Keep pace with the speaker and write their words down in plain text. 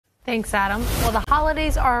Thanks, Adam. Well, the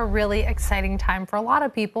holidays are a really exciting time for a lot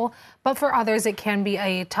of people, but for others, it can be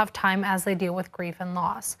a tough time as they deal with grief and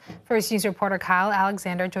loss. First News reporter Kyle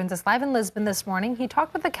Alexander joins us live in Lisbon this morning. He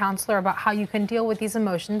talked with a counselor about how you can deal with these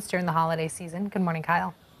emotions during the holiday season. Good morning,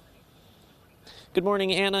 Kyle. Good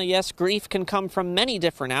morning, Anna. Yes, grief can come from many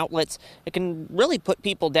different outlets. It can really put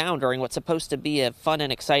people down during what's supposed to be a fun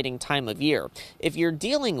and exciting time of year. If you're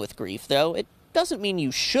dealing with grief, though, it doesn't mean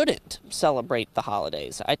you shouldn't celebrate the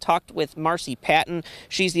holidays. I talked with Marcy Patton.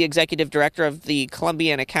 She's the executive director of the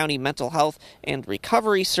Columbiana County Mental Health and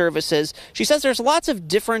Recovery Services. She says there's lots of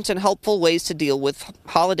different and helpful ways to deal with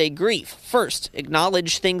holiday grief. First,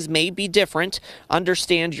 acknowledge things may be different.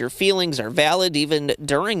 Understand your feelings are valid even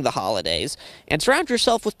during the holidays. And surround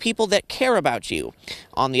yourself with people that care about you.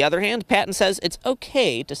 On the other hand, Patton says it's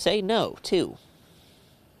okay to say no, too.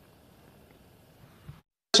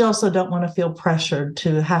 You also don't want to feel pressured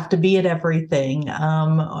to have to be at everything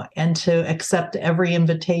and to accept every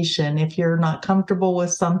invitation. If you're not comfortable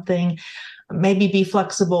with something, maybe be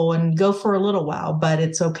flexible and go for a little while, but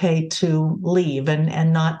it's okay to leave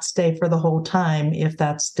and not stay for the whole time if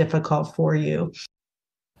that's difficult for you.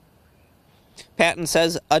 Patton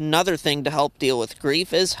says another thing to help deal with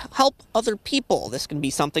grief is help other people. This can be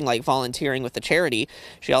something like volunteering with a charity.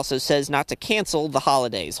 She also says not to cancel the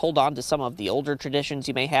holidays. Hold on to some of the older traditions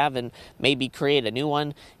you may have and maybe create a new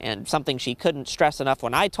one. And something she couldn't stress enough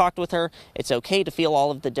when I talked with her, it's okay to feel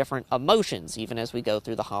all of the different emotions, even as we go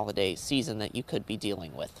through the holiday season that you could be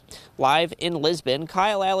dealing with. Live in Lisbon,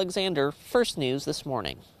 Kyle Alexander, First News This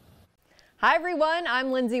Morning. Hi everyone,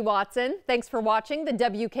 I'm Lindsay Watson. Thanks for watching the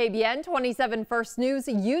WKBN 27 First News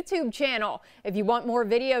YouTube channel. If you want more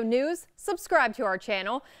video news, subscribe to our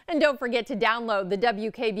channel. And don't forget to download the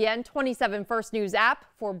WKBN 27 First News app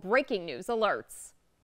for breaking news alerts.